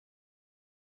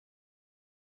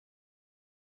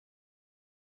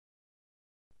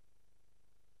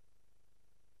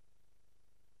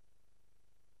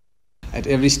at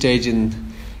every stage in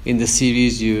the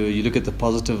series, you look at the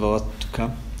positive of what to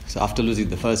come. So after losing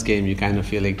the first game, you're kind of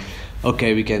feeling,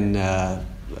 okay, we can.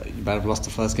 You might have lost the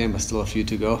first game, but still a few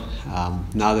to go.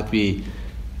 Now that we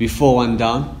 4-1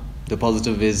 down, the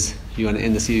positive is you want to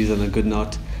end the series on a good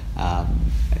note.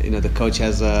 The coach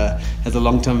has a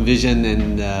long-term vision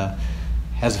and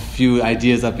has a few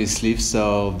ideas up his sleeve,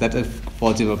 so that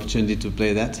affords him an opportunity to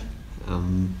play that.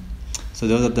 So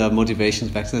those are the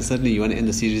motivations factors. And certainly, you want to end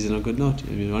the series on a good note.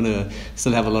 You want to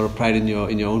still have a lot of pride in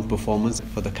your own performance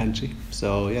for the country.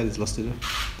 So yeah, there's lots to do.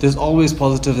 There's always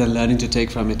positives and learning to take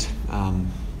from it.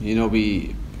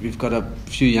 We've got a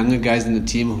few younger guys in the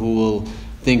team who will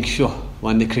think, sure,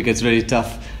 one-day cricket's very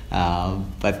tough.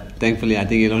 But thankfully, I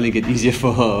think it'll only get easier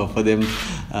for them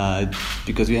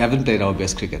because we haven't played our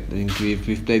best cricket. I think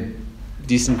we've played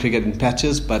decent cricket in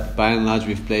patches, but by and large,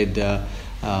 we've played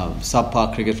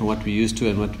subpar cricket from what we used to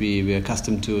and what we're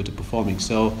accustomed to performing.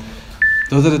 So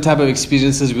those are the type of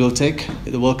experiences we'll take.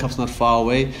 The World Cup's not far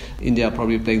away. India are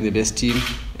probably playing their best team,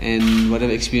 and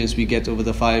whatever experience we get over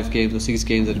the 5 games or 6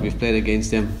 games that we've played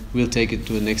against them, we'll take it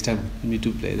to the next time we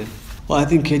do play them. Well, I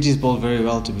think KG's bowled very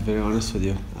well, to be very honest with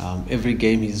you. Every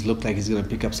game he's looked like he's going to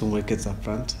pick up some wickets up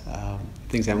front.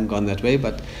 Things haven't gone that way,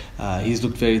 but he's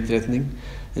looked very threatening.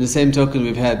 In the same token,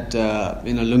 we've had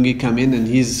Lungi come in, and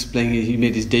he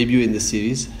made his debut in the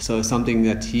series. So it's something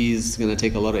that he's going to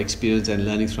take a lot of experience and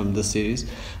learnings from this series.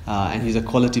 And he's a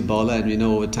quality bowler, and we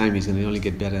know over time he's going to only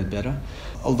get better and better.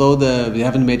 Although we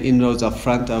haven't made inroads up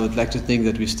front, I would like to think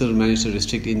that we've still managed to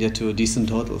restrict India to decent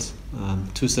totals.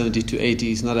 270,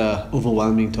 280 is not an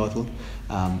overwhelming total,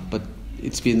 but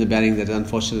it's been the batting that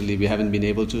unfortunately we haven't been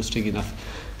able to string enough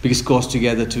big scores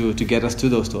together to get us to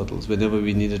those totals whenever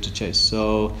we needed to chase.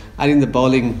 So I think the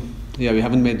bowling, we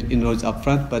haven't made inroads up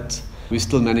front, but we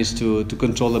still managed to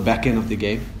control the back end of the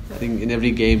game. I think in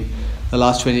every game, the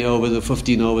last 20 overs or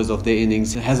 15 overs of their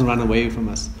innings, it hasn't run away from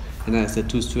us. And as I said,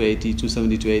 280,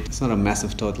 270, 280, it's not a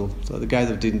massive total. So the guys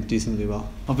have done decently well.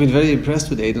 I've been very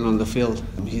impressed with Aiden on the field.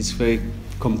 He's very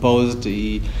composed.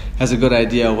 He has a good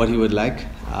idea of what he would like.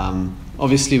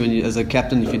 Obviously, as a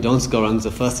captain, if you don't score runs,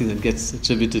 the first thing that gets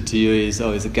attributed to you is,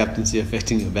 is the captaincy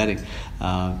affecting your batting.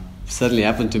 Certainly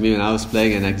happened to me when I was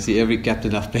playing, and I can see every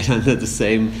captain I've played under the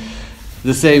same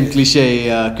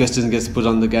cliche question gets put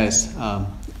on the guys.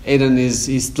 Aiden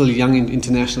he's still young in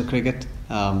international cricket.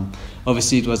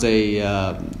 Obviously, it was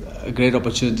a great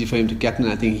opportunity for him to captain.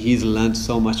 I think he's learned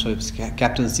so much from his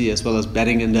captaincy as well as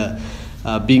batting and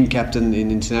being captain in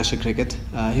international cricket.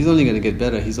 He's only going to get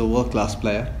better. He's a world-class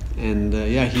player, and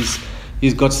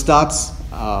he's got starts,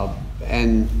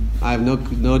 and I have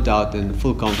no doubt and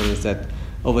full confidence that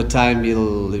over time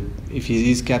if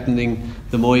he is captaining,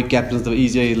 the more he captains, the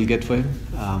easier it'll get for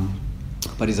him.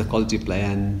 But he's a quality player,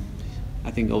 and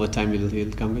I think over time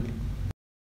he'll come good.